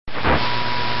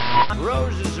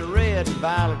Roses are red and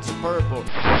violets are purple.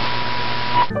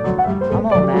 Come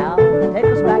on now, take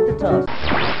us back to Tusk.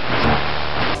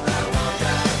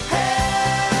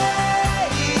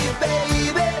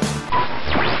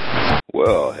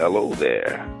 Well, hello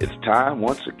there. It's time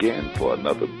once again for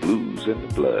another Blues in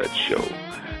the Blood show.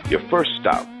 Your first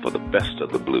stop for the best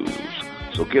of the blues.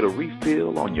 So get a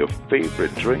refill on your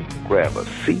favorite drink, grab a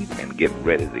seat, and get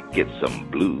ready to get some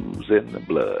blues in the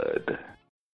blood.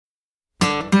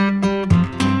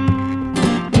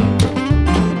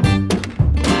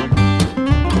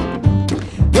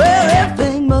 Well,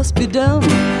 everything must be done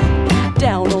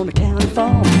down on the county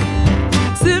farm.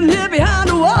 Sitting here behind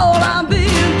the wall, I'm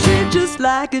being treated just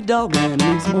like a dog. Man,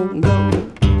 Missy won't go.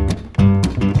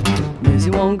 Missy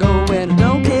won't go, and I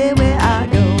don't care where I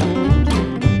go.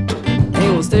 Ain't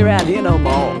gonna stay around here no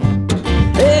more.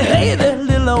 Hey, hey, that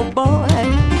little old boy,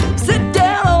 sit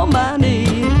down on my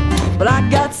knee. But I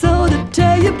got so to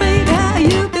tell you, baby, how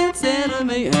you been sending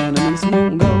me. And Missy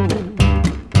won't go.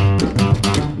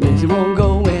 Missy won't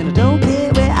go, and I don't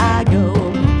care where I go.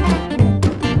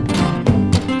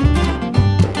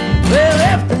 Well,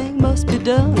 everything must be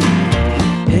done.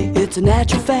 Hey, it's a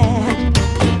natural fact.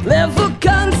 Left foot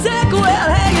consec, well,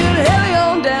 hanging heavy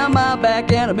on down my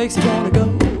back, and it makes you wanna go.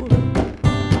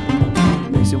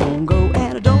 Makes you wanna go,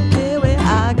 and I don't care where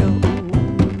I go.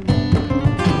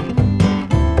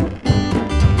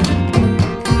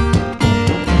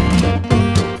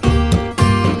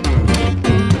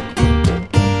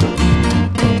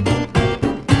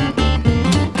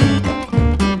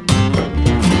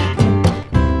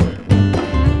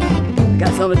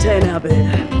 Got something to tell you now,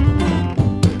 baby.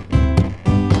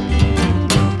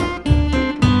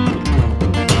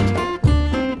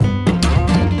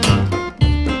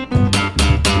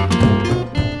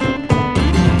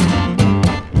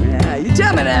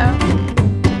 Tell me now.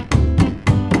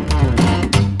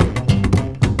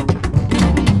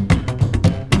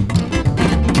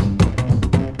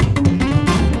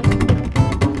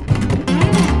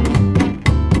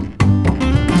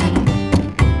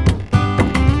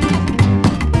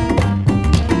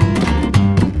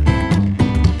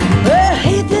 Well,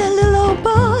 hey there, little old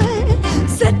boy,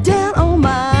 sit down on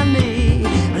my knee.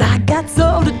 But I got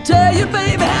so to tell you,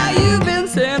 baby, how you've been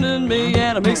sending me,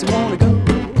 and it makes me wanna go.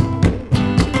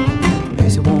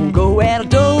 And I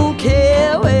don't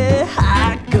care where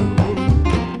I go.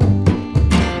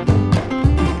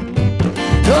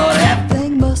 Oh,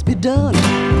 everything must be done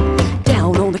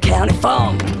down on the county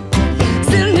farm.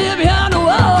 Sitting here behind the wall,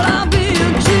 I'm being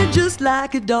treated just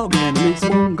like a dog. And it makes me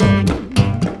won't go.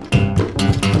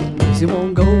 Makes me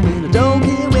won't go, and I don't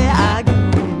care where I go.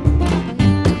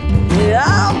 Yeah,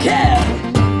 I don't care.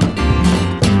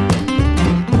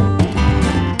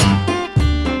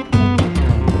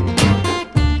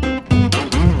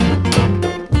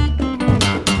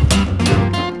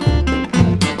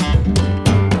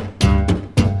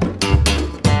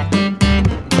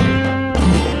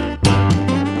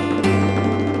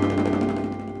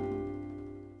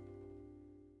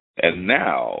 And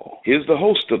now, here's the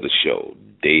host of the show,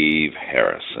 Dave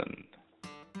Harrison.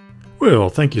 Well,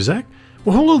 thank you, Zach.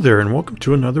 Well, hello there, and welcome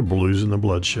to another Blues in the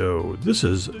Blood show. This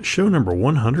is show number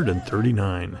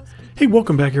 139. Hey,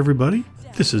 welcome back, everybody.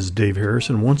 This is Dave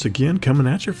Harrison once again coming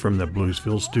at you from the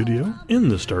Bluesville studio in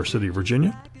the Star City,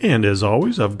 Virginia. And as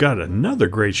always, I've got another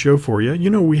great show for you. You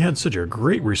know, we had such a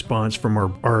great response from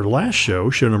our last show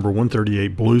number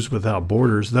 138, Blues Without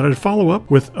Borders, that I'd follow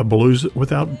up with a Blues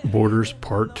Without Borders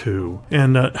Part 2.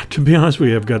 And to be honest,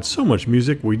 we have got so much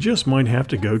music, we just might have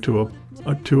to go to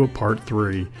a Part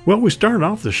 3. Well, we started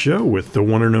off the show with the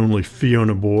one and only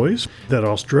Fiona Boyes, that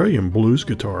Australian blues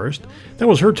guitarist. That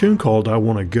was her tune called I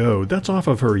Wanna Go. That's off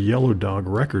of her Yellow Dog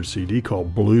record CD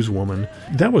called Blues Woman.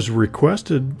 That was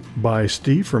requested by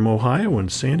Steve from Ohio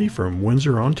and Sandy from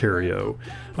Windsor, Ontario.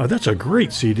 That's a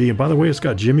great CD, and by the way, it's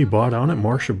got Jimmy Bott on it,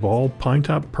 Marcia Ball,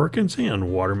 Pinetop Perkins,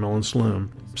 and Watermelon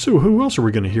Slim. So who else are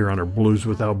we going to hear on our Blues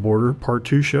Without Border Part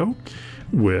 2 show?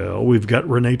 Well, we've got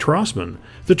Renee Trossman,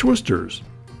 The Twisters,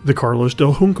 the Carlos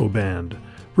Del Junco Band,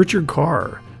 Richard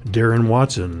Carr, Darren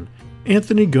Watson,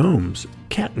 Anthony Gomes,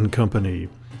 Cat and Company,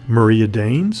 Maria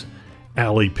Danes,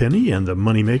 Allie Penny and the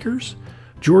Moneymakers,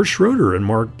 George Schroeder and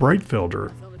Mark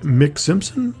Breitfelder, Mick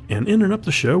Simpson, and ending up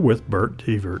the show with Bert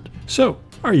Evert. So,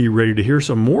 are you ready to hear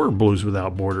some more Blues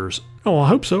Without Borders? Oh, I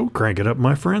hope so. Crank it up,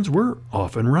 my friends. We're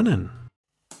off and running.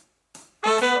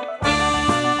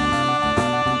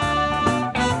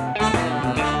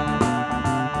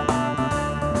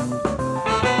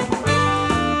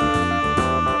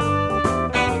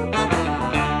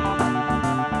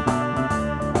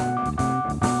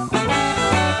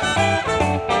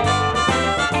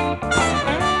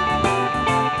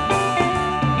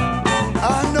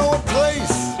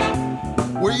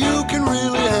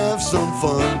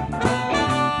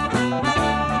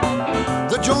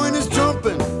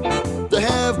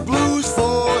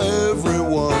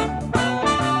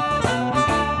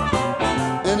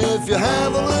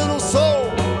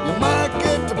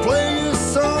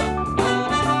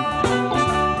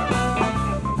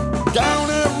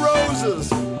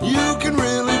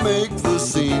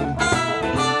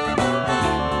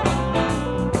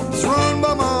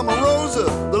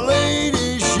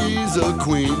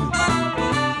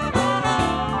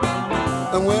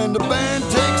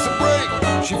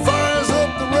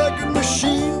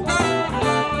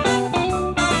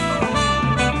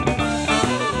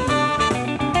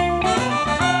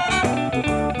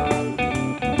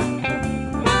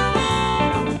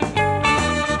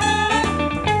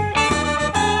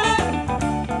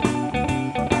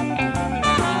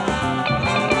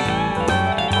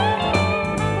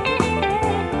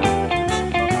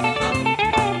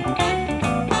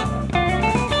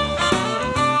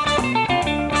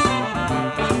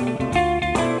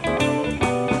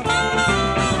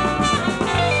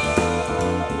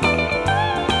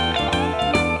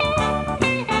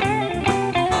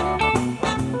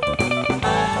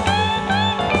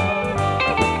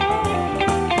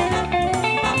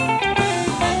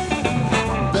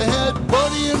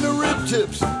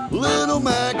 little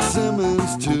Max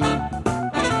Simmons too.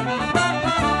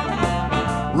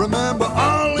 Remember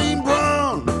Arlene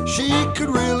Brown, she could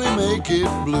really make it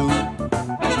blue.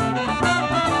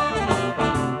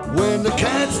 When the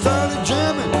Cats started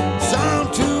jamming,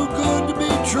 sound too good to be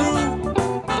true.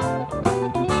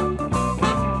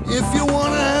 If you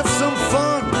wanna have some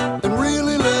fun and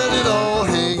really let it all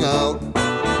hang out,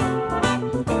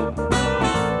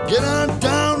 get on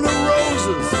down to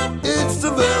Roses, it's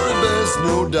the very best,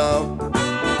 no doubt.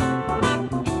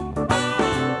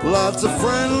 Lots of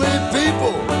friendly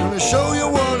people gonna show you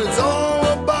what it's all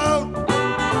about.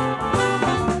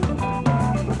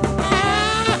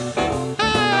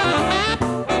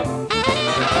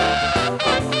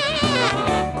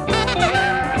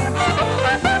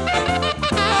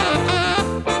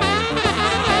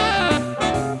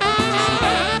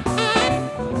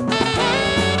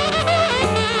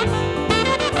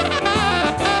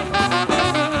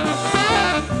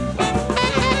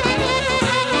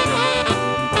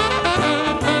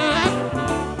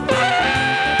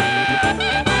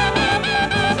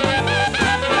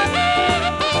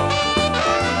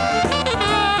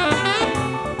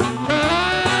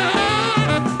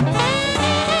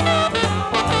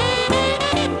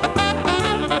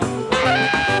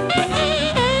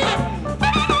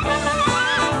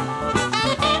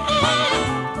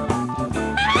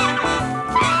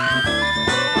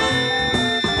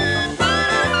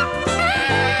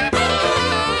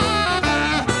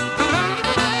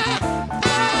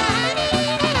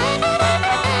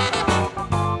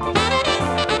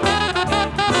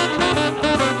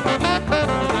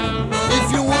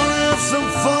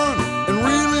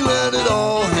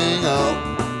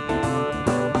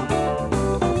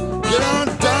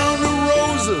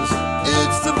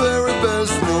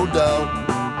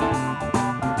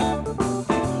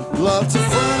 Lots of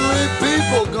friendly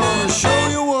people gonna show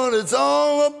you what it's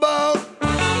all about.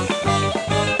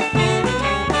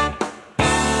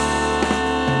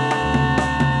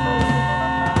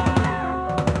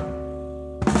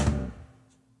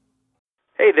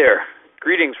 Hey there.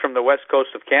 Greetings from the west coast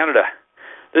of Canada.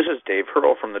 This is Dave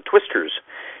Hurl from the Twisters,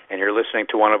 and you're listening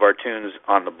to one of our tunes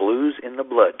on the Blues in the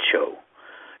Blood show.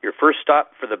 Your first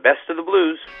stop for the best of the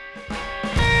blues.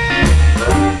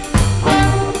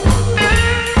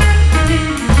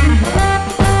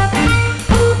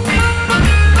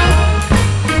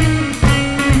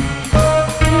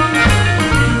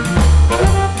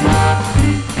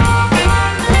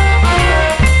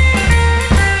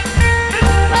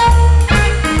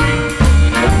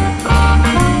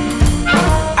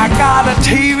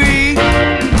 TV,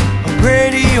 a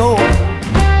radio,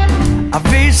 a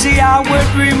VCR with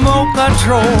remote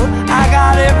control. I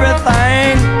got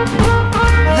everything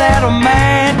that a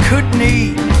man could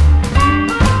need.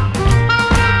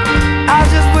 I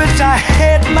just wish I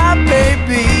had my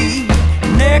baby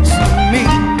next to me.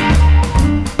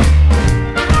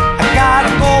 I got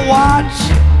a gold watch,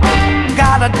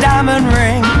 got a diamond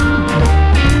ring.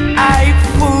 I eat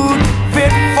food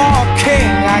fit for a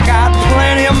king. I got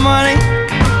plenty of money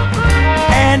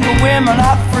and the women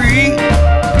are free.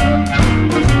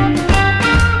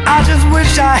 I just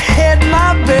wish I had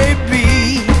my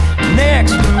baby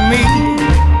next to me.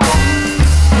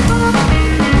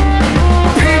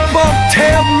 People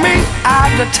tell me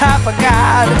I'm the type of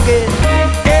guy to get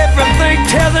everything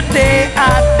till the day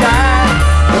I die.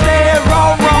 They're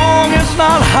all wrong, it's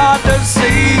not hard to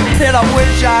see that I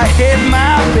wish I had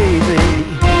my baby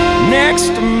next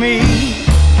to me.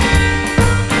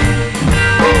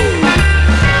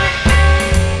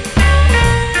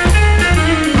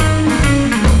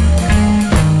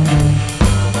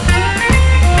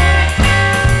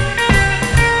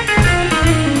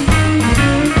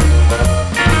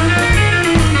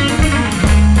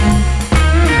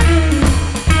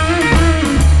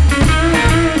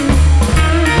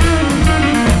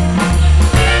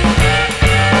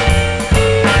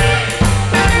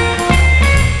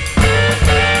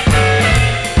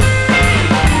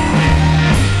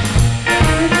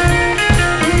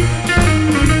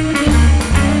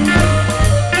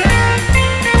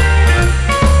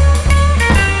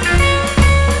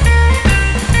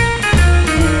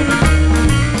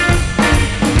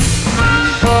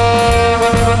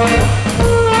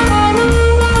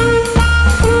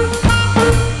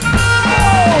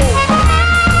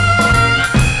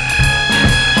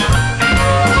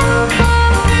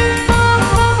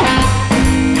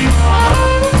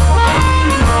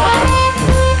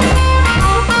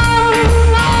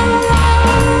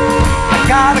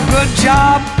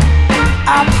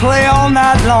 Play all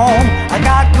night long. I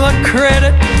got good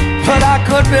credit, but I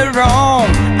could be wrong.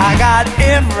 I got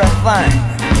everything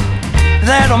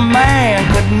that a man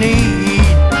could need.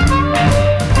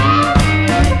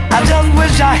 I just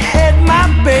wish I had my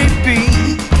baby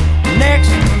next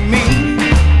to me.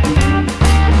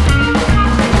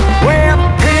 Well,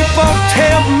 people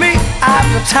tell me I'm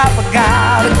the type of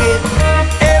guy to get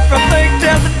everything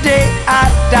till the day I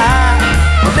die.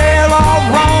 But they're all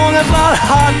wrong, it's not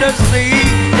hard to see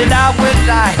that I wish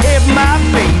I had my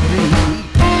baby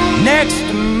next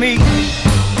to me.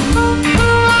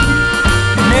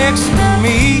 Next to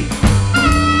me.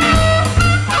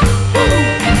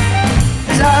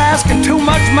 Is that asking too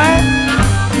much, man?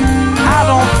 I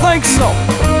don't think so.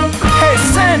 Hey,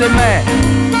 Sandy, man.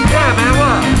 Yeah, man,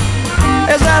 what?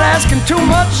 Is that asking too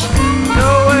much? No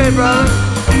way, brother.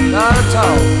 Not at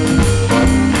all.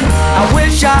 I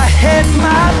wish I had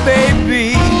my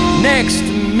baby next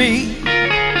to me.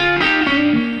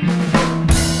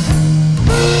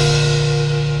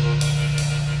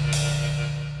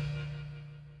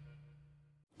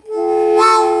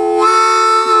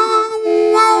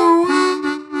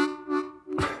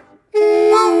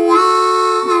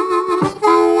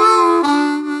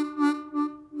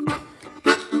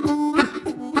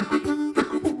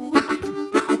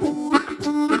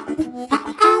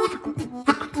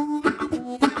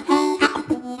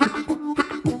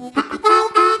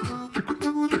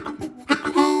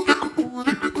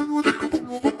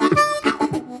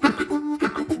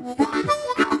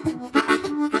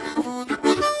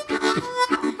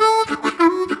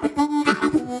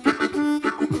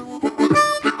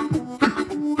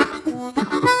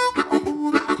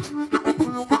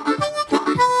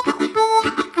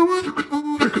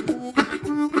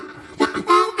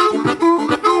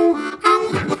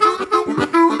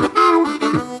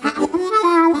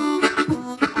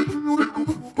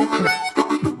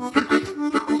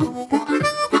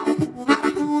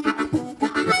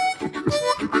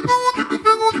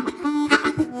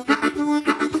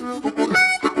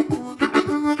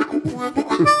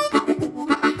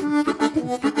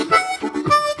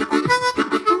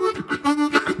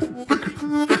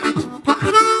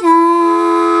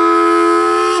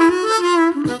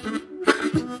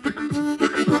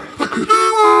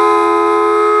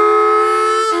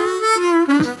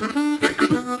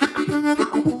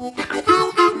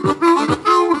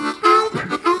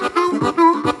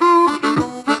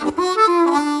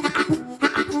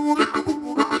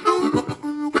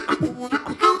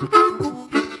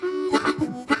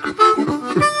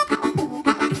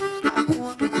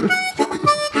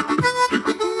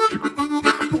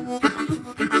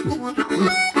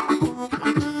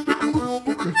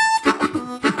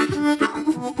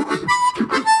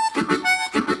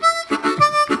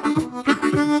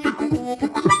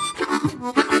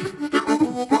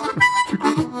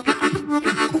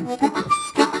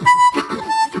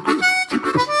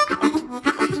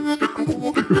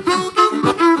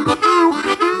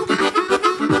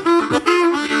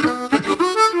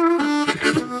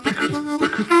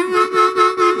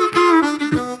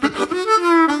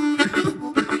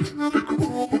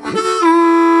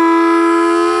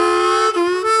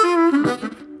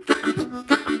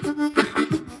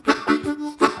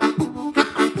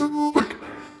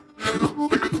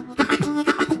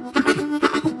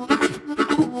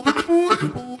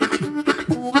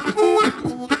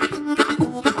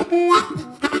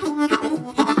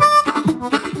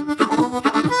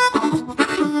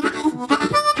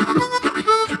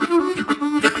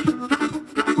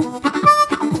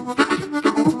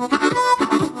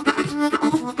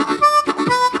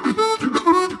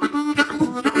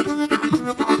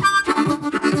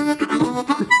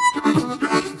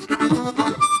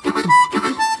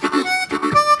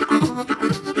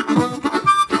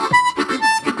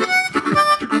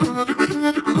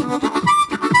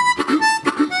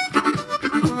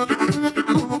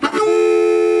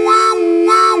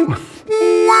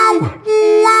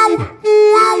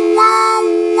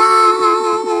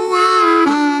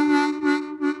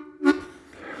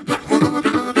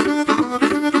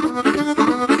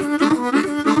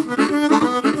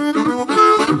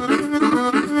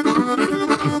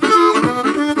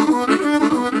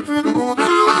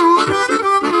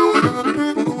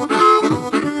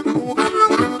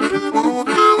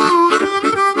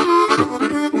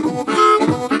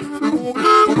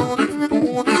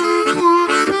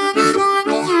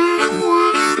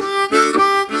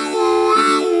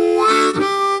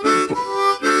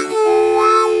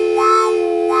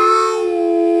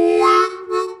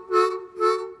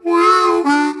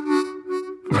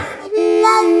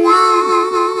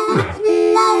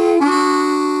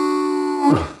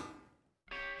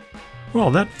 Well,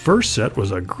 that first set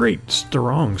was a great,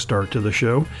 strong start to the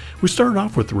show. We started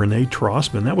off with Renee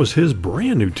Trossman. That was his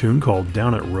brand new tune called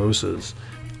Down at Rosa's.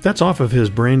 That's off of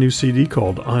his brand new CD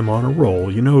called I'm on a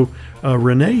Roll. You know,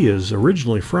 Renee is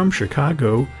originally from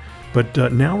Chicago, but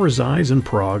now resides in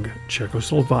Prague,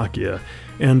 Czechoslovakia.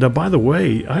 And by the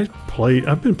way,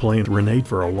 I've been playing Renee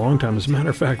for a long time. As a matter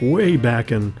of fact, way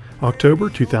back in October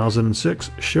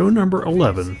 2006, show number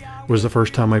 11 was the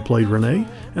first time I played Renee,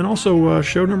 and also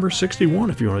show number 61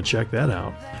 if you want to check that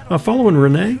out. Following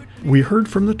Renee, we heard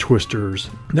from the Twisters.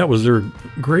 That was their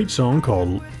great song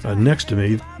called Next to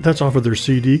Me. That's off of their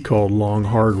CD called Long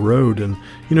Hard Road. And,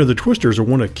 you know, the Twisters are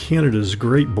one of Canada's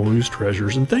great blues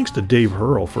treasures, and thanks to Dave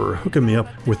Hurl for hooking me up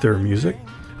with their music.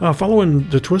 Following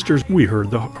the Twisters, we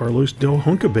heard the Carlos Del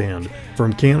Hunca Band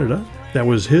from Canada. That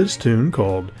was his tune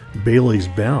called Bailey's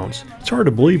Bounce. It's hard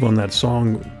to believe on that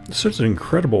song, such an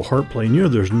incredible harp playing. You know,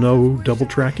 there's no double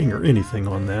tracking or anything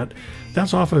on that.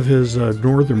 That's off of his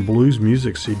Northern Blues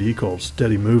Music CD called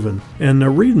Steady Movin'.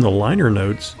 And reading the liner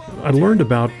notes, I learned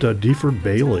about Deford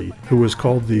Bailey, who was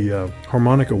called the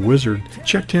Harmonica Wizard.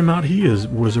 Checked him out. He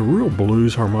was a real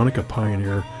blues harmonica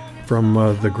pioneer from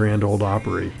the Grand Ole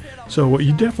Opry. So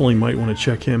you definitely might want to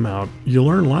check him out. You'll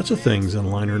learn lots of things in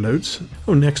liner notes.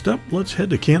 Oh, next up, let's head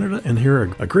to Canada and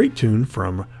hear a great tune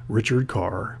from Richard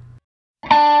Carr.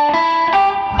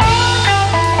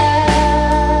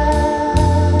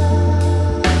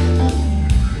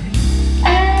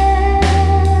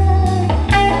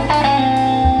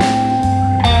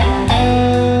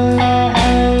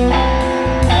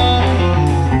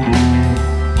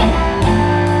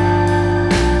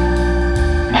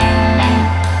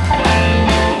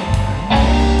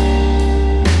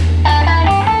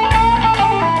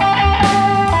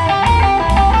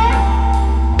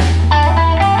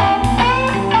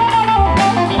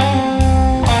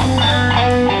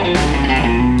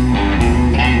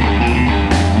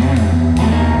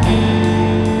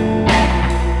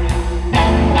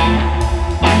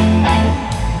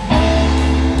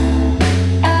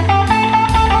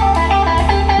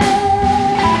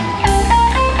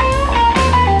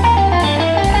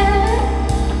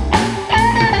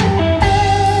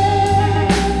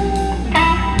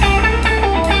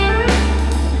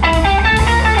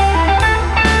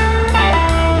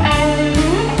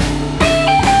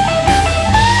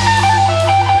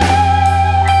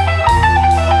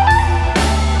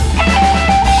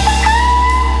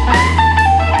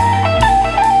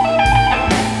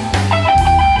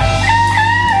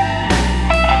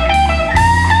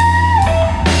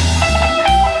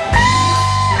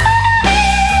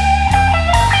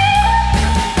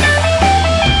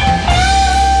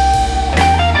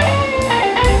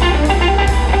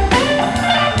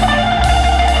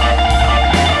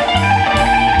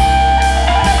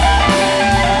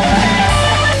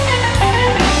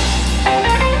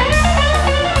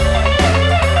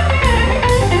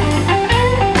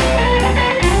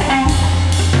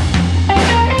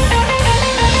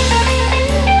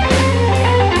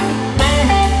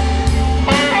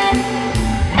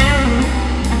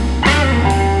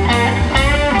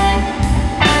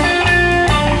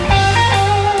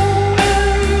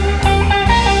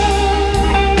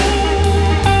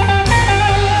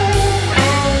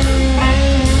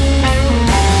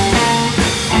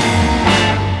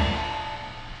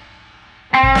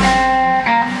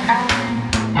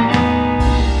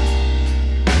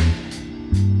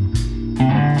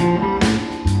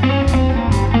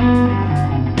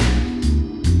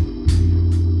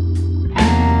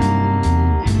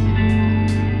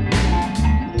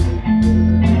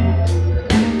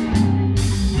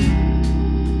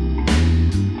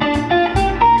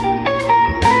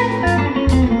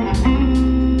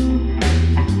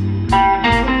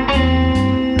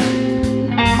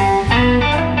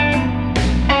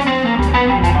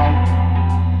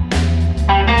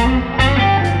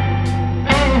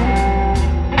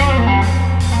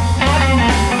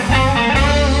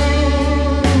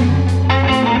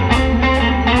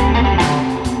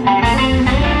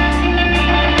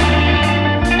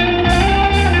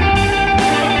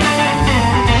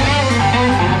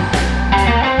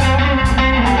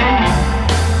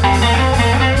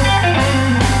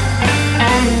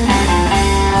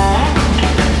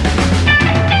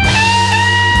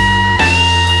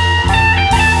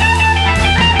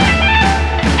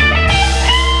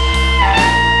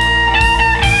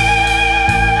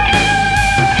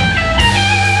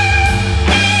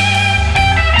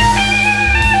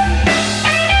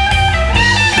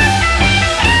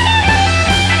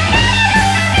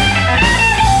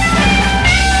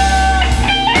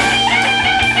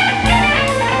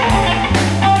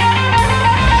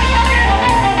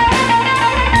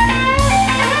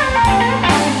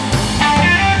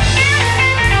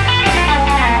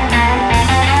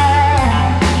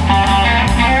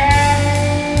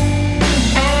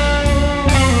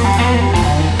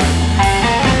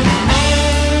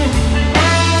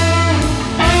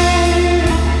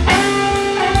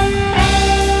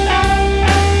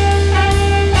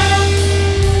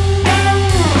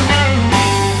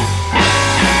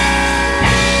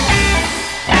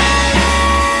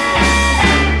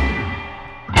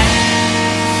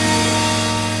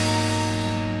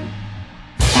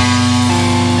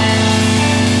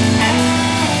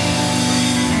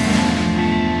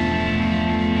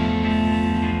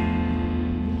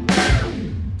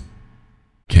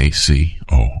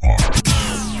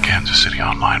 KCOR, Kansas City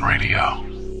Online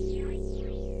Radio.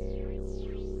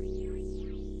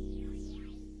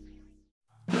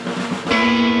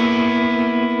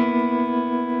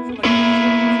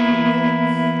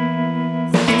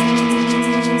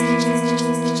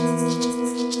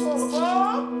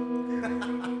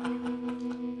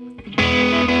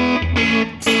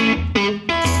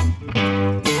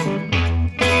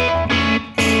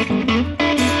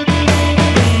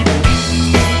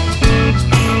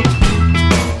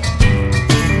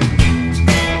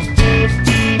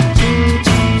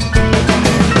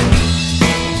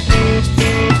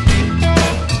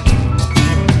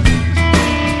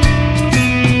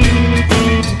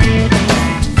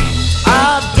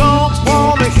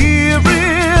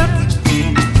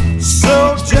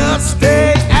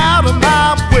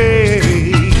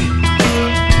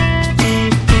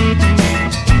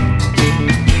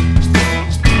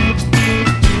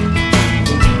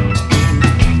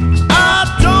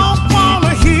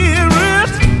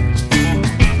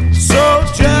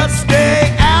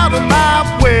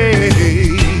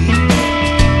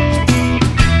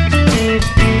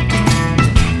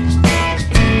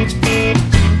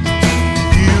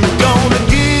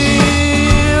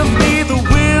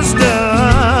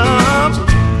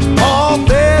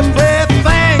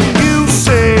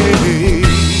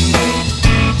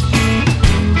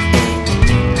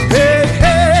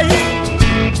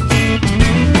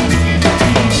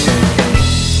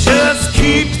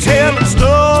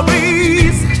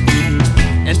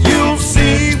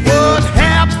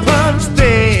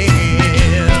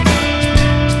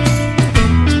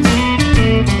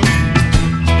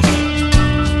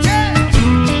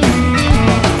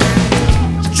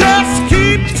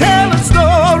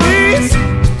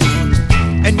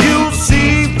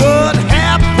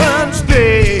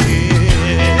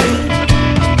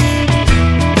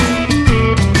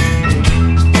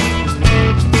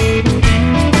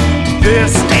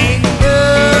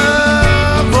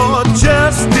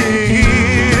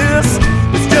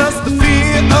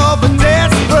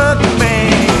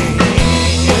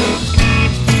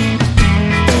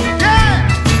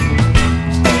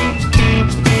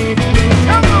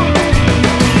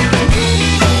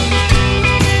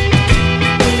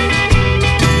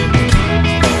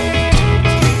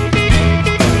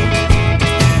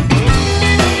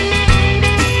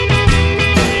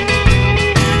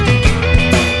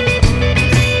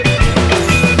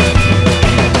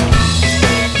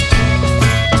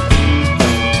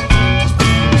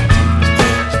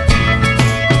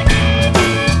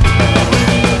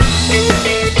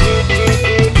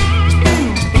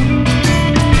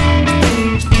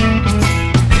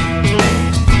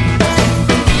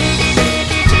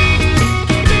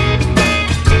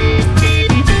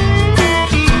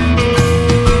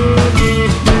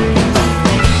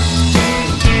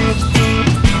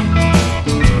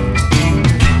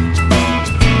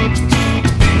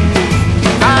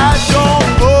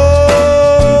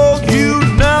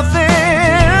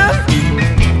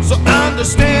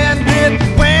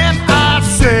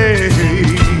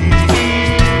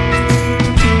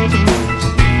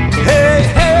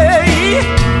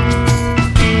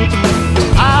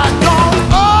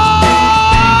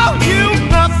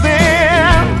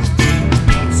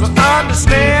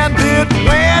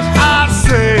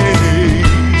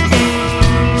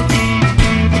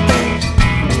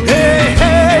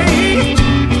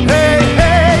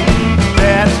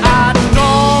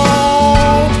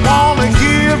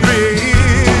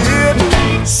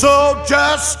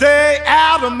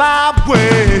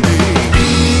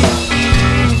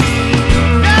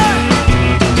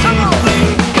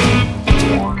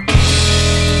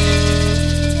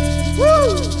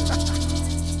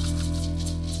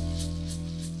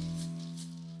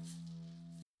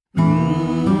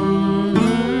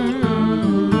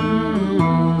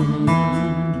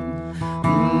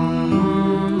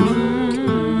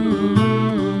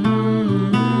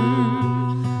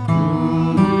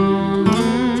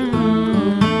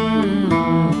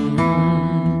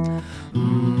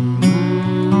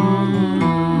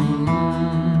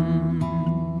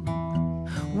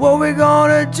 What we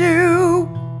gonna do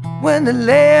when the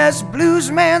last blues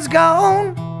man's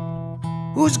gone?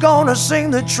 Who's gonna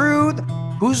sing the truth?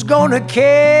 Who's gonna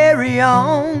carry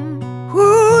on?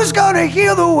 Who's gonna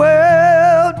heal the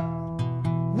world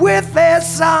with their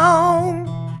song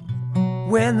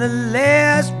when the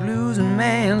last blues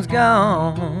man's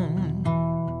gone?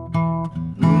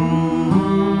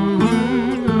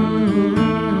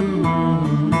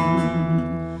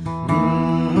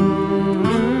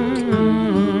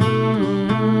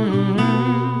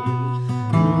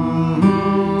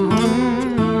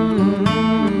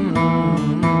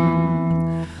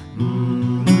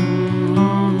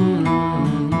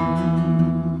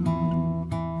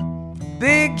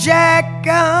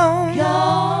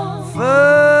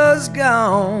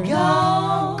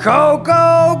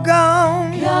 Coco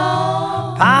gone,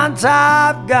 Pine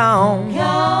Top gone,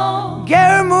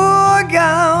 Gary Moore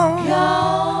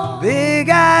gone, Big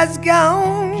Eyes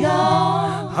gone,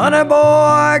 Honey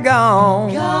Boy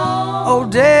gone,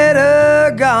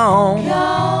 Odetta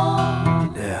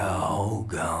gone, they're all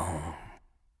gone.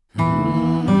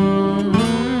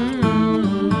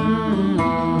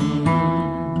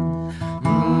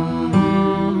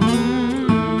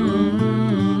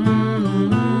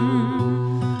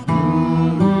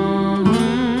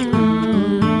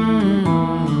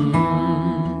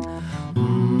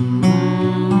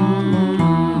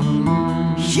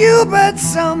 Hubert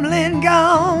Sumlin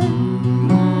gone,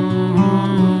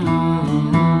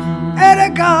 Etta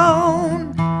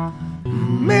gone,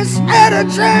 Miss Etta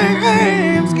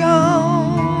James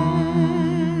gone,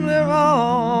 they're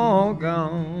all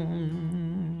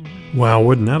gone. Wow,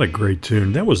 wasn't that a great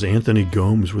tune? That was Anthony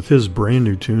Gomes with his brand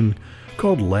new tune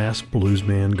called Last Blues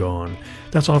Man Gone.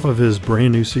 That's off of his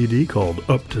brand new CD called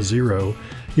Up to Zero.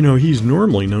 You know, he's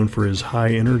normally known for his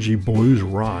high-energy blues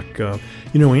rock.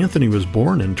 Anthony was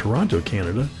born in Toronto,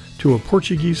 Canada, to a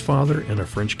Portuguese father and a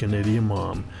French-Canadian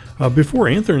mom. Before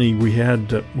Anthony, we heard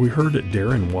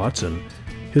Darren Watson.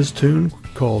 His tune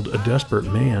called A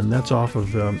Desperate Man, that's off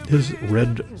of his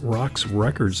Red Rocks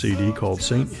record CD called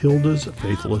St. Hilda's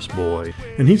Faithless Boy.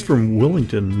 And he's from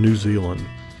Wellington, New Zealand.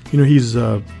 He's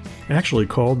actually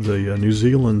called the New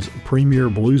Zealand's premier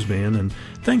blues band, and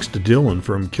thanks to Dylan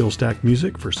from Killstack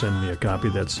Music for sending me a copy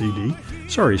of that CD.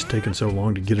 Sorry it's taken so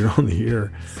long to get it on the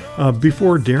air.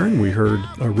 Before Darren, we heard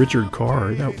Richard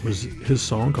Carr. That was his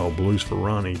song called Blues for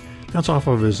Ronnie. That's off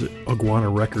of his Iguana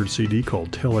record CD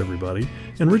called Tell Everybody.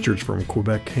 And Richard's from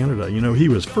Quebec, Canada. He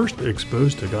was first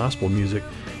exposed to gospel music,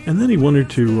 and then he wanted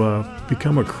to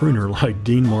become a crooner like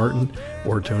Dean Martin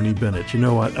or Tony Bennett.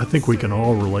 I think we can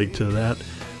all relate to that.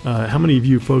 How many of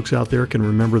you folks out there can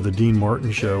remember the Dean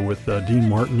Martin show with Dean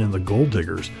Martin and the Gold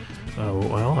Diggers?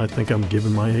 Well, I think I'm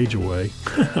giving my age away.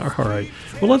 All right.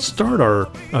 Well, let's start our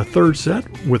third set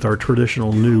with our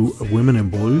traditional new Women in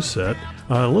Blues set.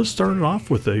 Let's start it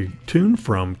off with a tune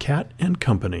from Cat and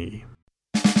Company.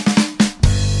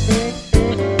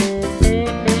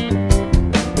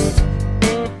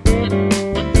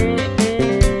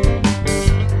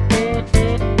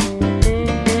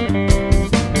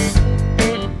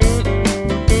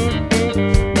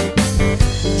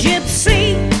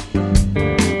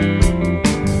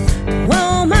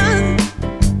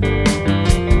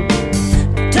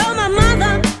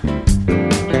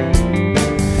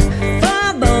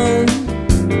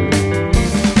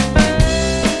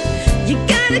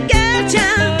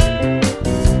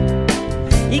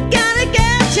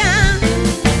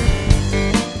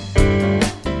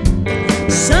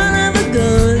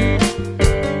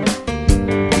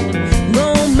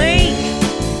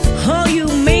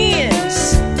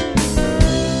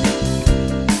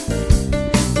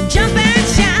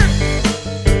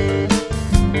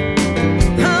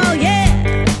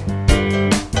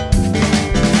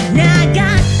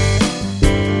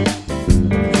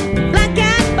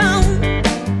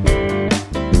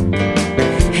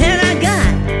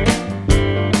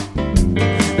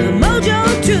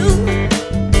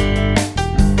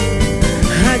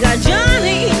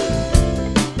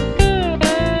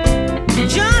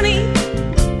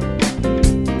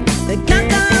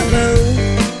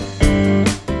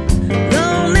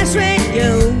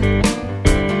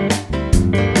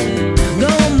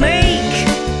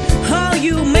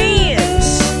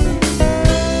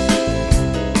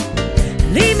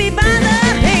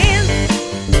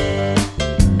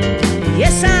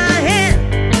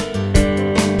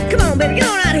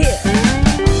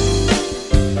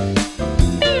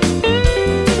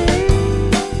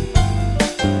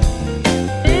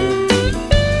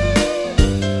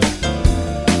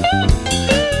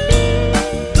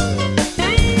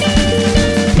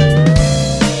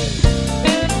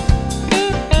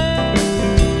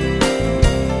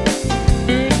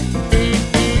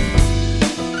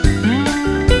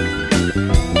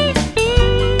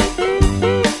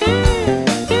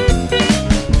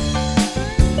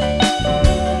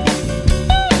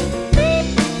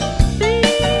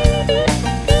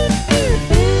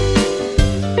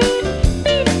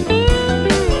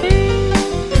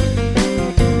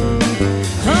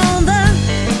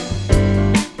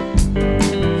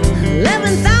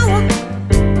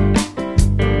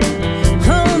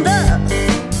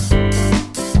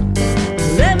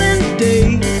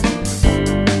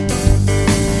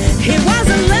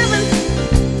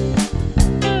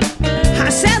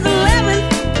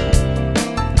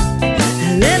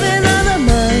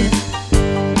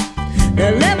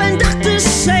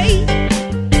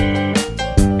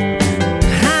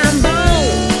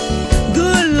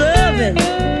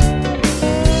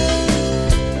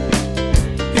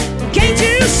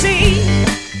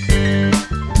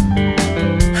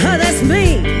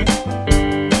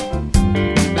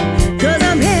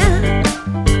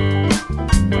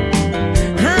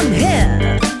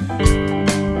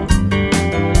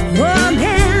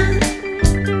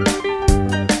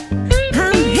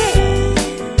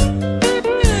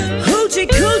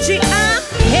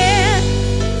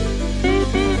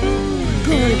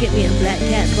 get me a black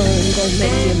cat bone, gonna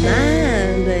make you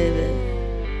mine, baby.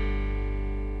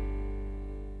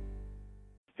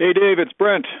 Hey Dave, it's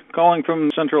Brent, calling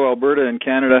from central Alberta in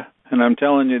Canada, and I'm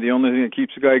telling you, the only thing that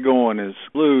keeps the guy going is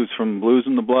blues from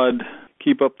BluzNdaBlood.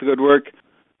 Keep up the good work.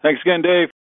 Thanks again, Dave.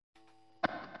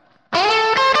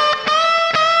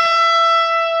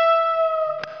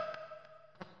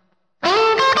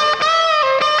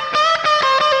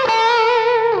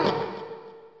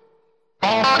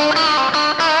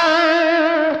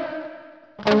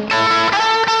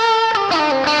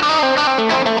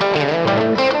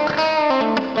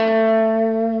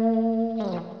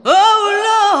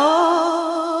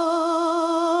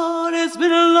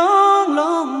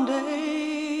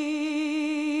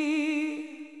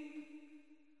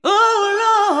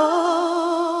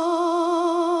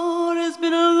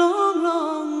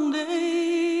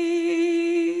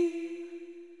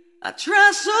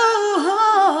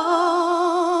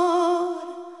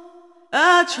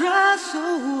 I try so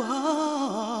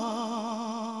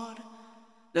hard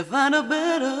to find a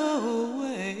better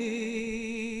way.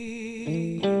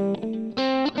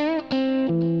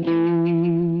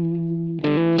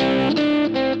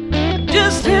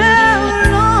 Just how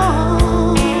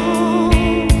long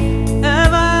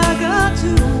have I got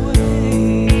to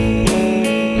wait?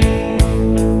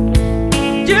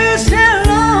 Just how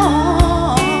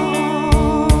long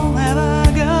have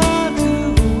I got to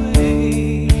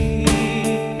wait?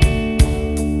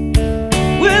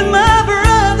 With my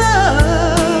brother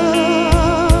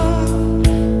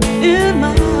in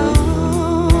my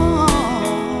arms,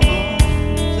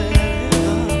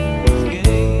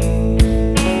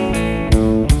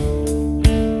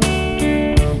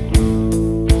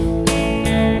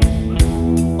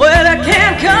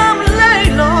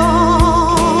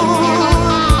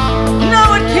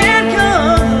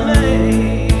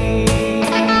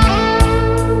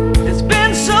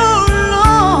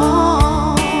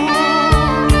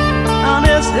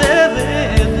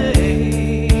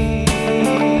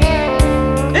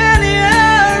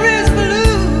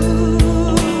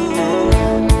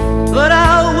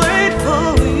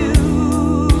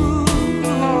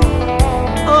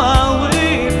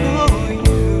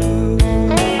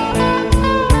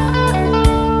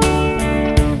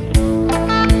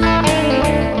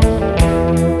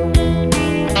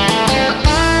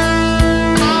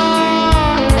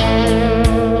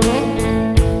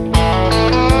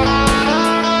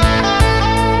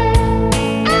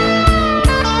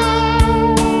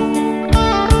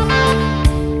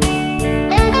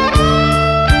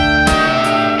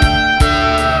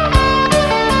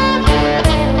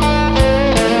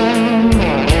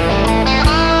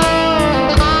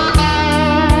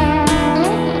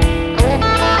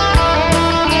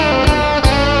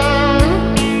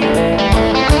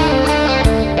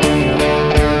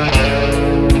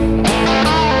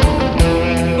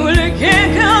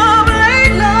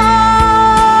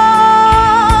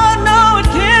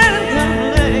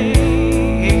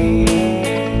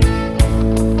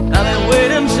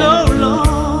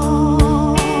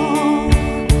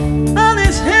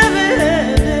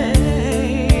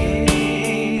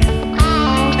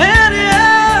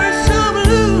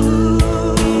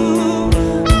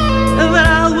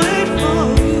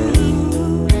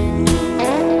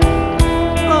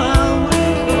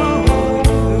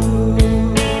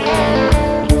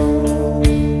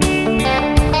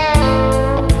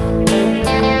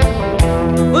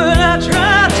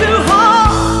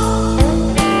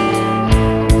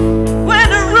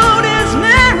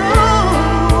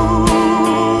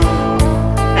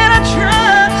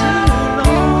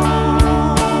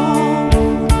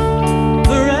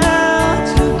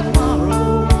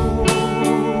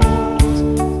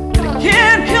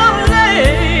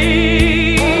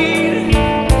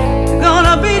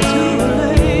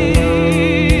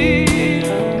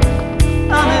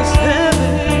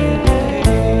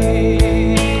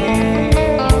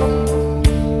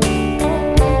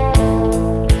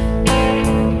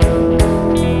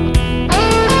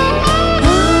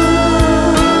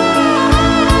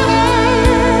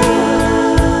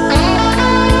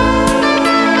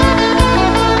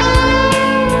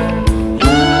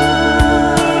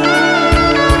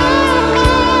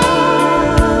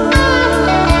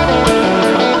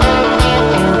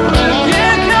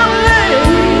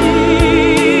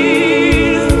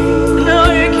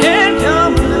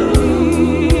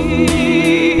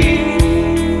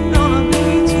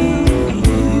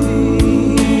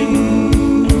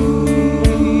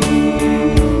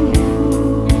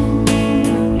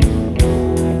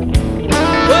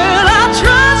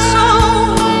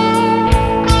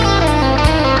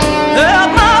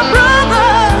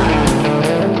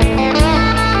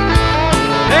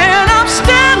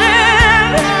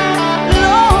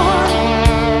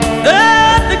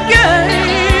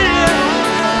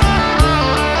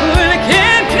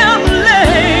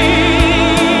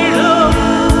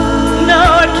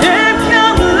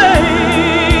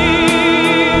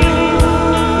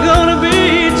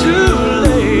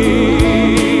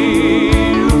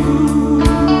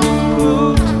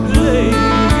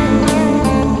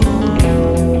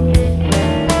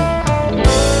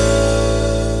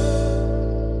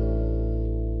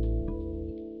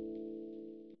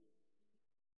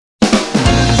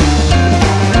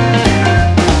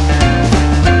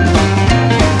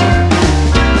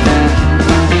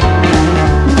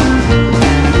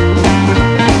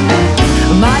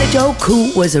 Joe Cool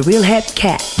was a real hep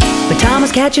cat, but Tom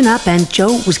was catching up and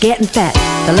Joe was getting fat.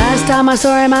 The last time I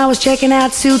saw him I was checking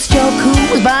out suits. Joe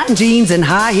Cool was buying jeans and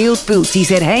high-heeled boots. He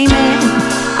said, hey man,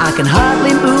 I can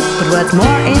hardly move, but what's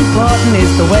more important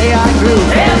is the way I grew.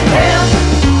 Hip, hip,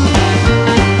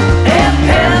 hip,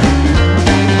 hip,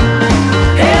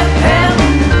 hip, hip.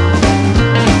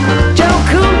 Joe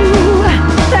Cool,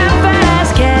 that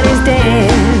fast cat is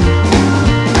dead.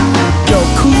 Joe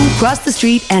Cool crossed the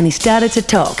street and he started to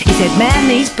talk. He said, man,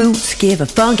 these boots give a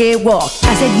funky walk.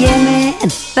 I said, yeah man,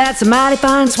 that's a mighty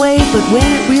fine sway, but when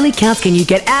it really counts, can you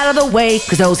get out of the way?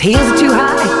 Cause those heels are too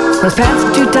high, those pants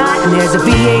are too tight, and there's a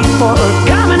V8 Ford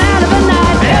coming out of the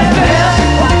night. Hip, hip,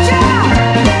 watch out!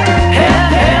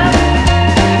 Hip, hip,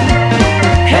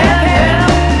 hip, hip.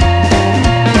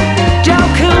 Joe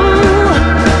Cool,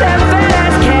 that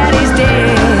fat-ass cat is dead.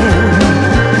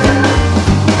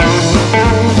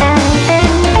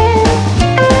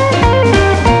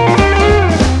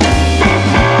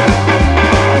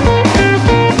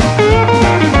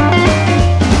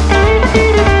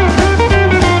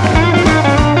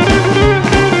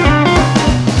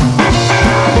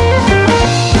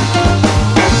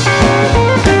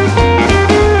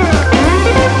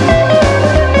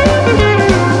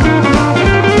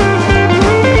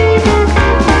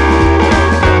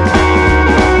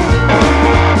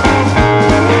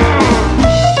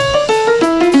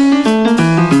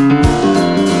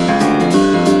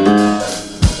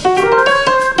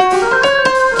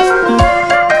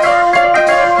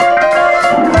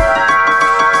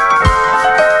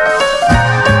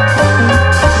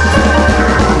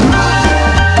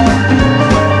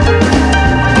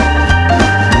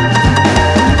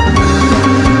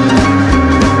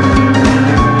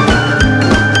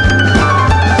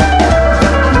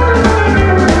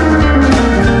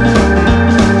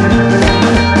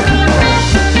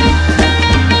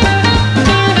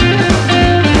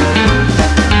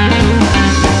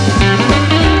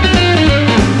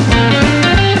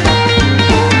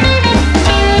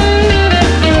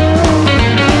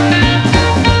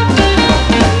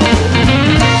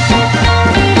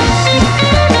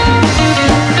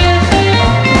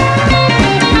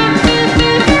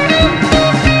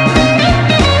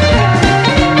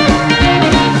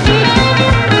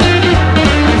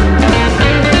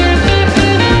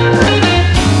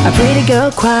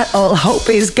 Quiet, all hope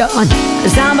is gone.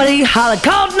 Somebody hollered,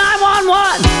 called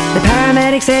 911. The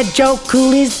paramedic said Joe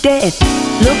Cool is dead.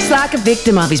 Looks like a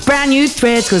victim of his brand new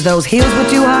threads, cause those heels were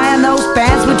too high and those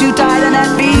pants were too tight, and that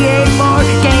V8 Ford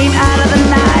came out of the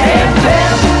night. Hip,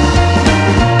 hip,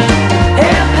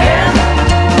 hip, hip,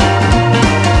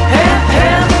 hip,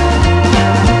 hip.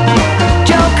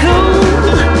 Joe Cool,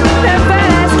 that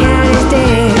fast cat is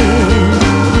dead.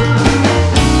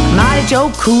 Mighty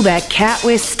Joe Cool, that cat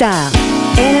with style.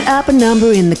 Ended up a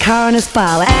number in the coroner's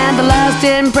file, and the last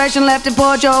impression left in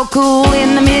poor Joe Cool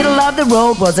in the middle of the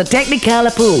road was a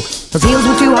Technicolor pool. Those heels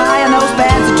were too high and those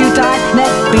pants were too tight, and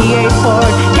that V8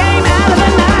 Ford came out of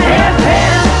the night. Hip,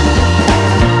 hip,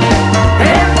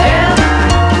 hip, hip,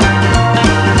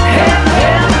 hip,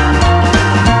 hip.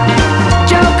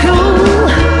 Joe Cool,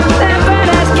 that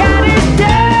badass cat is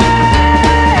dead.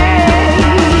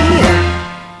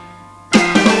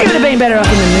 He would have been better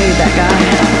off in the nude, that guy.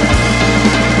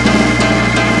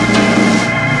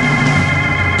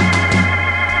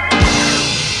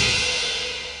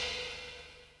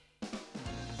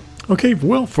 Okay,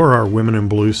 well, for our Women in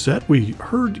Blue set, we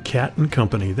heard Cat and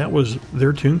Company. That was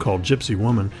their tune called Gypsy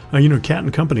Woman. Cat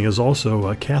and Company is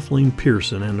also Kathleen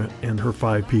Pearson and her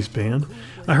 5-piece band.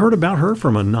 I heard about her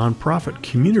from a nonprofit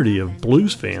community of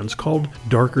blues fans called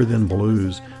Darker Than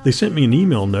Blues. They sent me an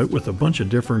email note with a bunch of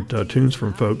different tunes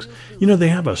from folks. They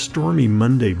have a Stormy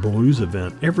Monday blues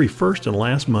event every first and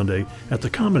last Monday at the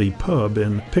Comedy Pub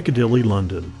in Piccadilly,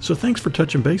 London. So thanks for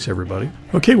touching base, everybody.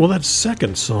 Okay, well, that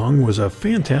second song was a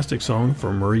fantastic song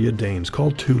from Maria Danes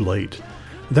called Too Late.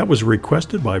 That was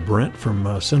requested by Brent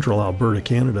from Central Alberta,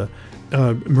 Canada.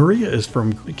 Maria is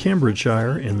from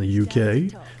Cambridgeshire in the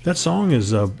UK. That song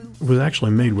was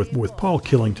actually made with Paul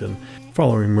Killington.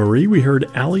 Following Marie, we heard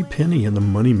Allie Penny and the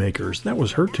Moneymakers. That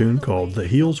was her tune called The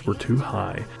Heels Were Too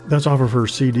High. That's off of her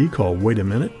CD called Wait a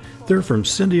Minute. They're from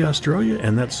Sydney, Australia,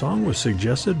 and that song was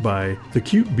suggested by the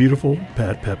cute, beautiful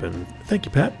Pat Pepin. Thank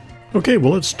you, Pat. Okay,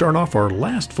 well, let's start off our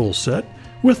last full set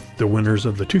with the winners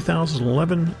of the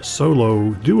 2011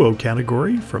 solo duo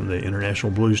category from the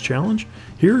International Blues Challenge.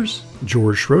 Here's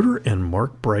George Schroeder and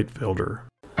Mark Breitfelder.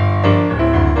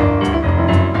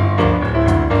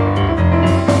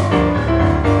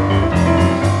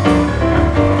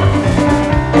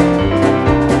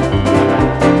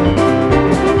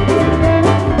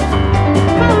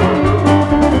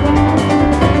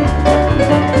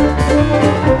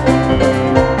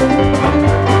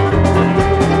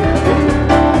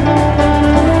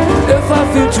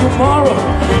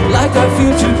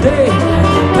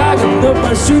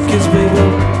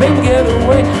 get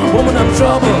away. Woman, I'm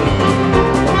troubled.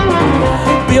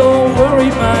 Be all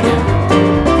worried, man.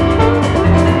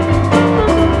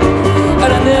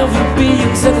 And I never be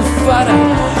satisfied.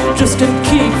 I just can't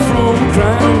keep from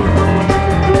crying.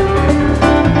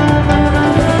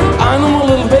 I know my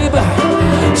little baby,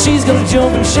 she's gonna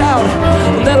jump and shout,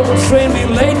 and that old train be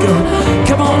late, girl.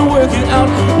 Come on, work it out.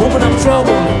 Woman, I'm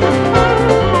troubled.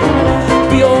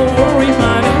 Be all worried,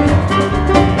 man.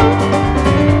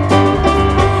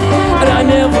 And I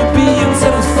never be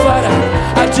unsatisfied.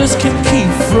 I just can't keep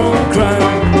from crying.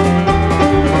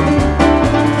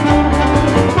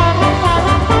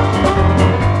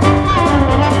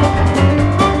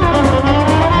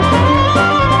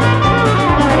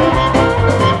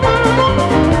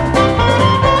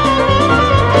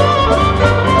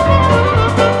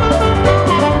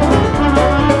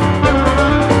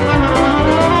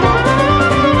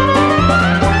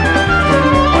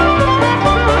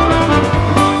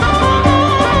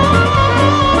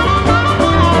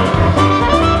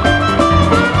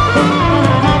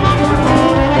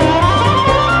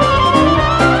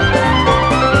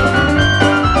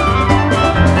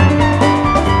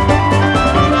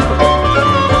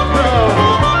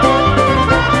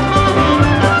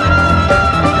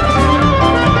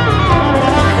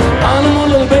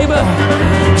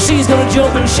 She's gonna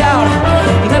jump and shout,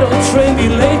 and that old train be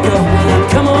late, girl.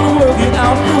 Come on, work it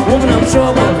out. Woman, I'm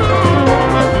troubled.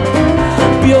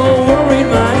 Be all worried,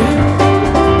 man.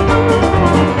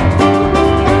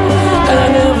 And I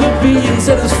never be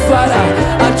unsatisfied.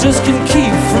 I just can't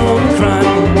keep from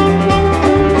crying.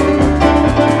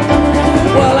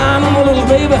 Well, I know my little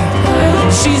baby,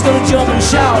 she's gonna jump and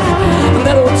shout, and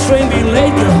that old train be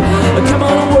late, girl. Come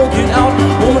on, work it out.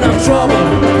 Woman, I'm troubled.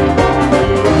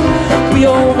 Be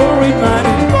all worried, man.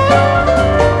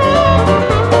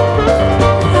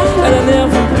 And I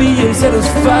never be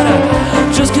unsatisfied.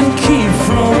 I just can't keep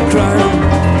from crying.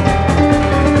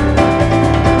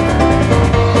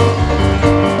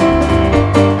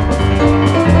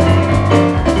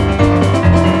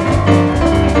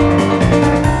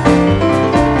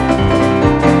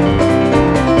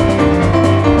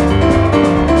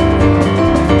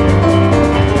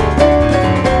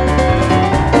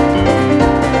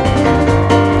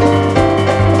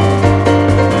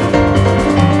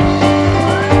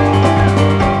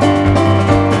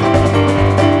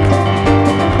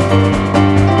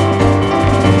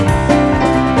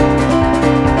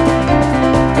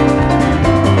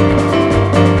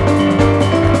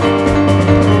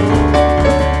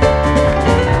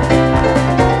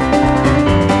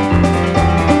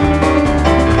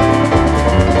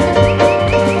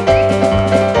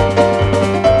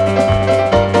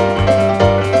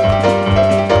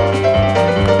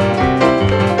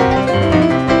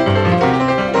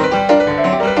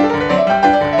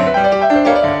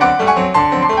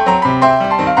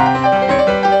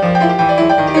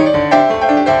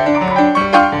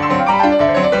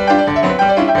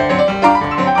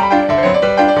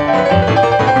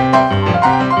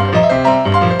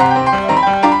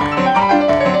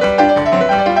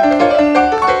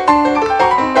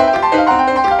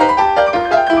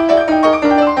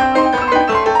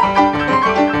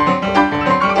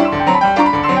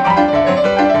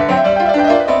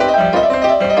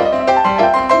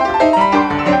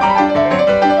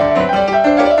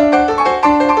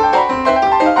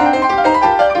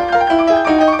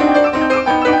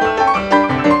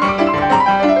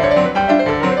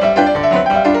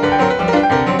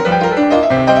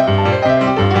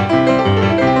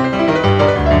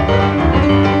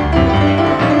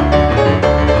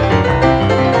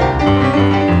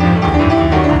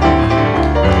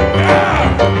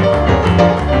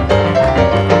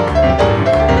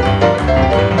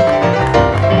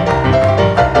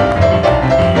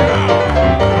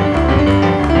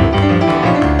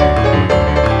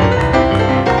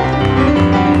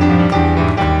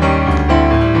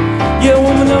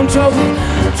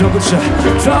 Trouble shot,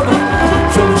 trouble,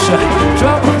 trouble shot,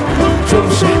 trouble,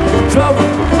 trouble shot, trouble.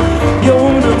 Your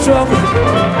woman in trouble.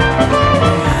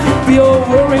 Be all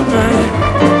worried, man.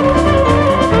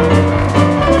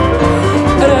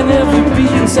 And I never be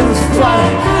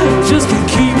unsatisfied. Just can't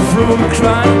keep from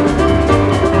crying.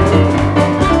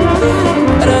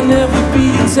 And I never be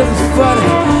unsatisfied.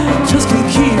 Just can't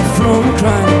keep from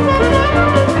crying.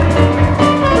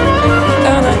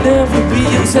 And I never be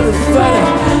unsatisfied.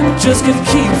 Just can't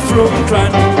keep from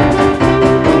crying.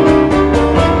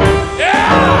 Yeah!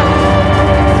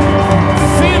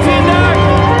 Vielen Dank!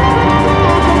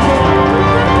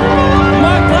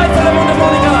 Mark Breitfeld am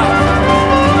Mundharmonika.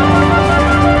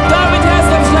 David Hess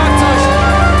am Schlagzeug.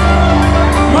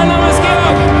 Mein Name ist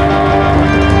Georg.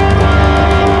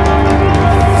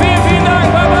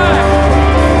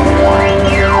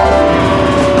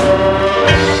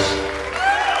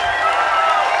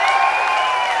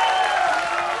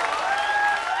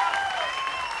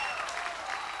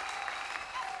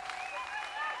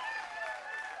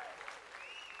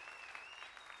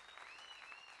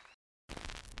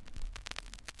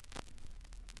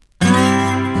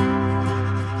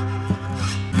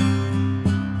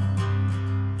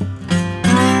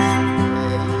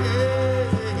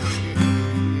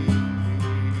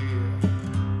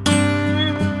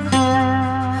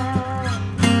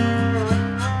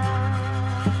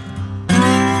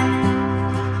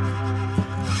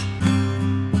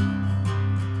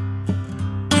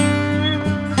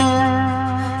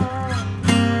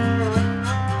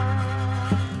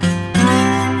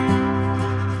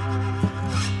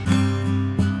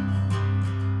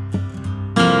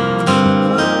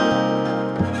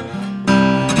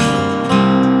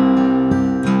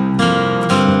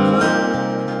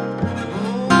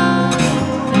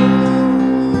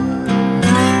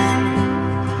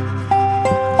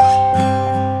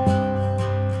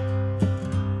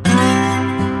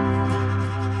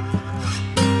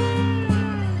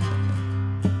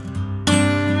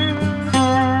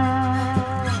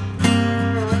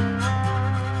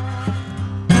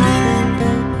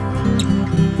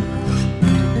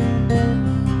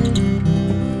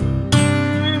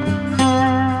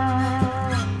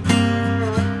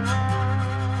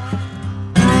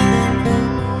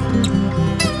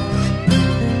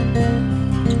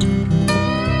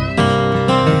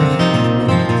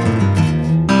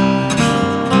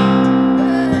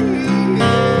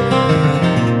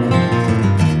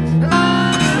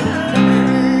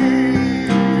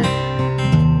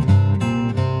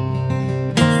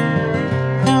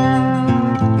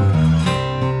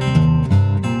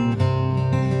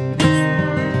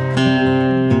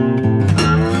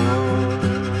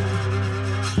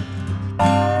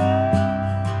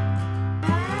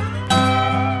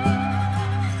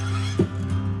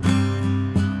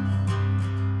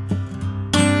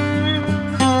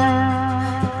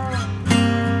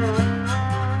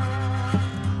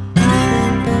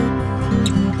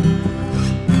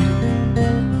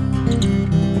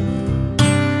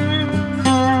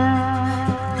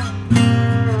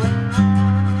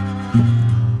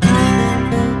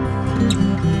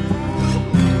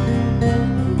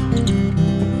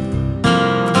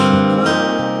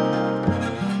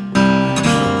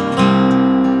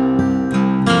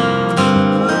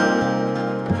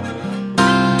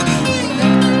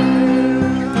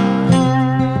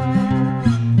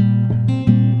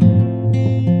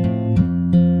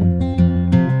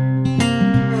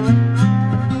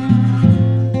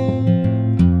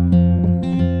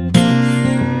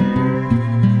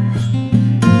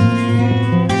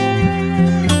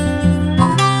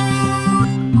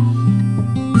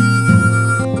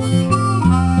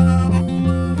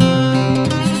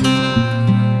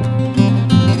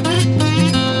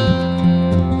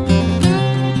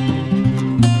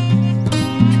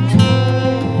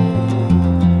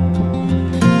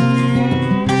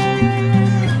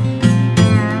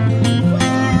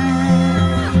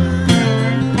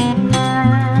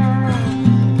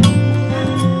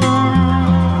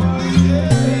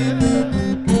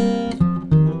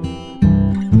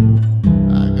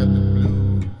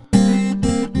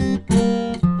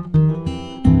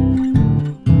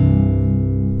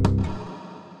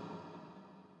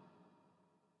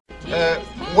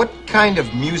 kind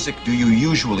of music do you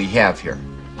usually have here?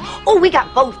 Oh, we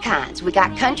got both kinds. We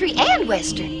got country and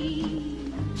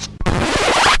western.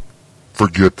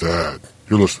 Forget that.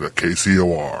 You're listening to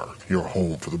KCOR, your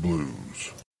home for the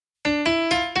blues.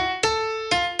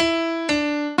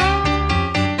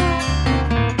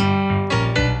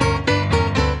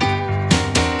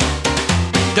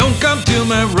 Don't come to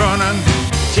me running,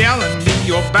 telling me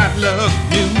your bad luck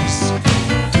news.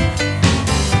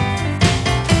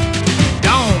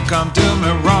 Don't come to me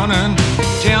running,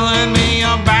 telling me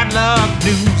your bad luck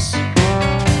news.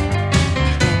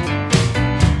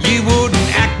 You wouldn't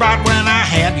act right when I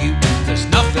had you. There's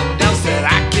nothing else that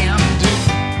I can do.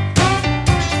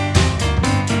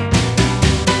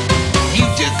 You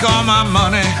took all my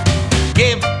money,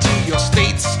 gave it to your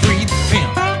State Street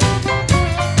pimp.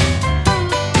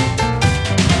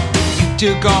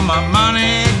 Took all my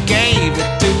money, gave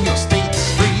it to your State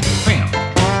Street pimp.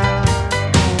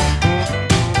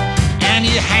 And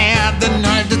you had the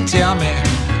nerve to tell me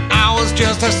I was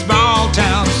just a small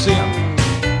town simp.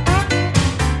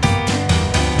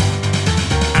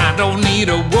 I don't need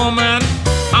a woman,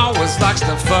 always likes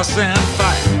to fuss and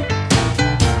fight.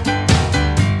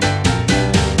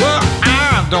 Well,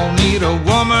 I don't need a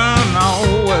woman,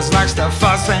 always likes to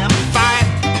fuss and fight.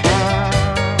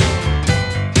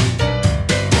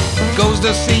 Goes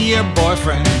to see your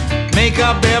boyfriend, make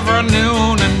up every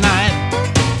noon and night.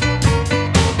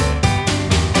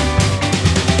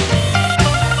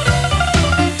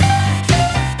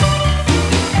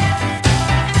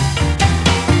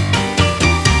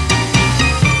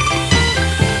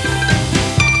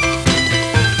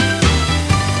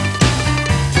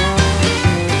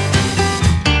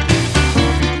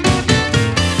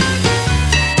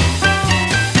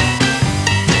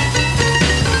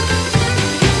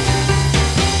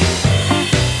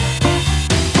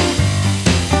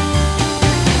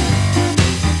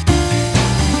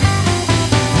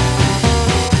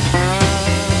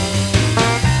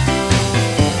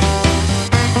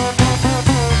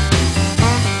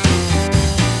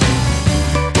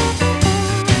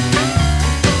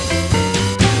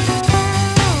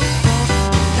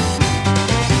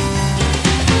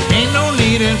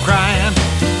 Crying,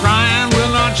 crying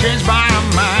will not change my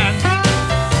mind.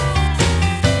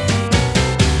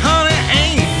 Honey,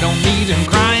 ain't no need in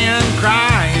crying,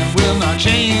 crying will not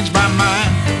change my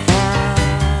mind.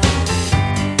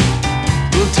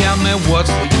 Well, tell me what's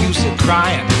the use of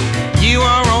crying? You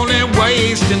are only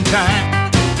wasting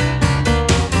time.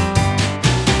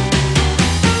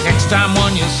 Next time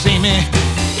when you see me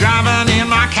driving in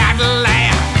my Cadillac,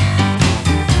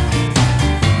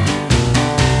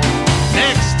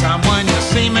 time when you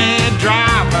see me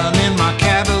driving in my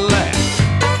Cadillac,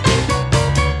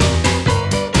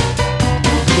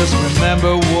 just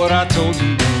remember what I told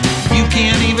you. You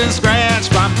can't even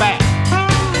scratch my back.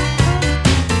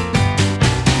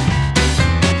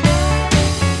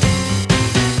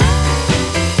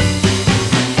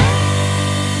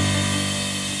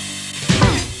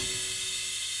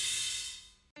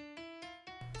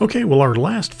 Okay, well, our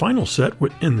last final set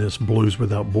in this Blues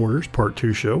Without Borders Part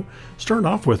 2 show started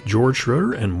off with George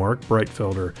Schroeder and Mark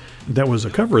Breitfelder. That was a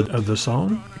cover of the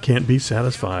song Can't Be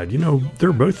Satisfied. You know,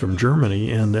 they're both from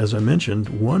Germany and, as I mentioned,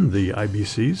 won the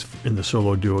IBCs in the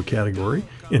solo duo category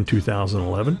in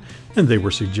 2011, and they were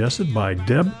suggested by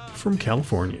Deb from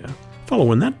California.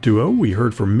 Following that duo, we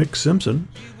heard from Mick Simpson,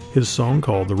 his song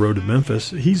called The Road to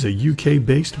Memphis. He's a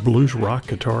UK-based blues rock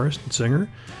guitarist and singer.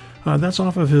 That's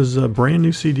off of his brand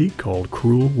new CD called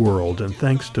Cruel World, and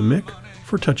thanks to Mick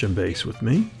for touching base with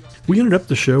me. We ended up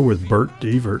the show with Bert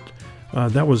Devert.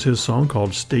 That was his song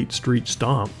called State Street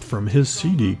Stomp from his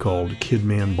CD called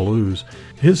Kidman Blues.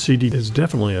 His CD is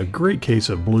definitely a great case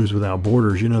of Blues Without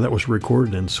Borders. You know, that was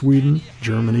recorded in Sweden,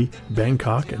 Germany,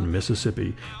 Bangkok, and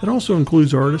Mississippi. It also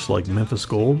includes artists like Memphis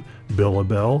Gold, Bill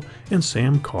LaBelle, and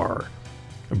Sam Carr.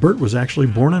 Bert was actually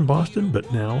born in Boston,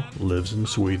 but now lives in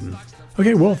Sweden.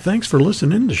 Okay, well, thanks for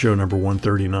listening to show number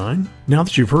 139. Now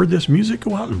that you've heard this music,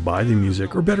 go out and buy the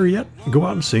music, or better yet, go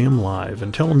out and see them live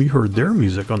and tell them you heard their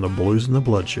music on the Blues and the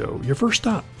Blood show, your first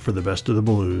stop for the best of the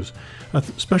blues.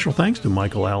 Special thanks to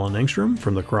Michael Allen Engstrom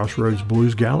from the Crossroads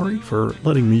Blues Gallery for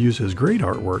letting me use his great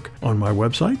artwork on my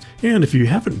website. And if you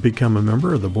haven't become a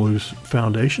member of the Blues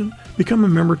Foundation, become a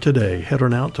member today. Head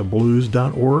on out to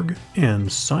BluzNdaBlood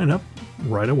and sign up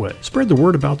right away. Spread the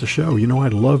word about the show. You know I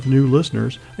love new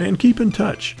listeners, and keep in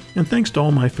touch. And thanks to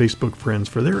all my Facebook friends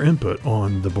for their input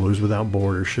on the Blues Without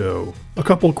Borders show. A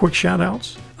couple of quick shout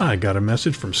outs. I got a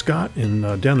message from Scott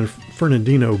down in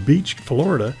Fernandino Beach,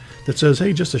 Florida, that says,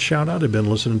 hey, just a shout out. I've been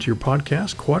listening to your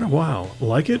podcast quite a while.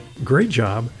 Like it? Great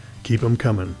job. Keep them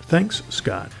coming. Thanks,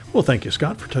 Scott. Well, thank you,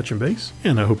 Scott, for touching base,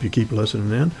 and I hope you keep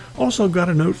listening in. Also got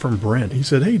a note from Brent. He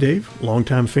said, "Hey, Dave,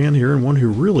 longtime fan here and one who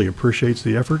really appreciates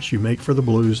the efforts you make for the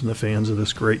blues and the fans of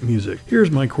this great music. Here's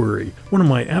my query. One of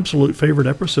my absolute favorite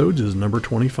episodes is number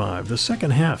 25, the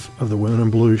second half of the Women in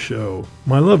Blues show.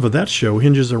 My love of that show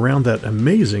hinges around that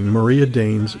amazing Maria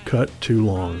Dane's Cut Too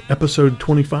Long. Episode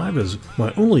 25 is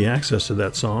my only access to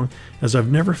that song, as I've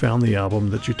never found the album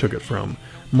that you took it from.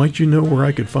 Might you know where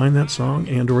I could find that song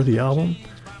and or the album?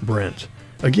 Brent."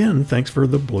 Again, thanks for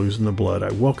the Blues in the Blood.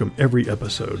 I welcome every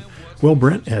episode. Well,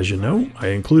 Brent, as you know, I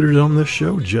included it on this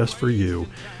show just for you.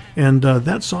 And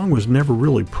that song was never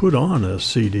really put on a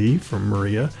CD from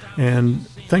Maria. And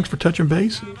thanks for touching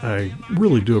base. I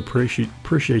really do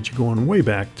appreciate you going way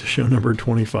back to show number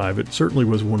 25. It certainly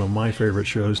was one of my favorite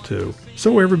shows, too.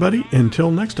 So, everybody, until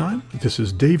next time, this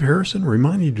is Dave Harrison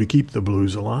reminding you to keep the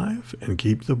blues alive and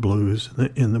keep the blues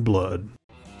in the blood.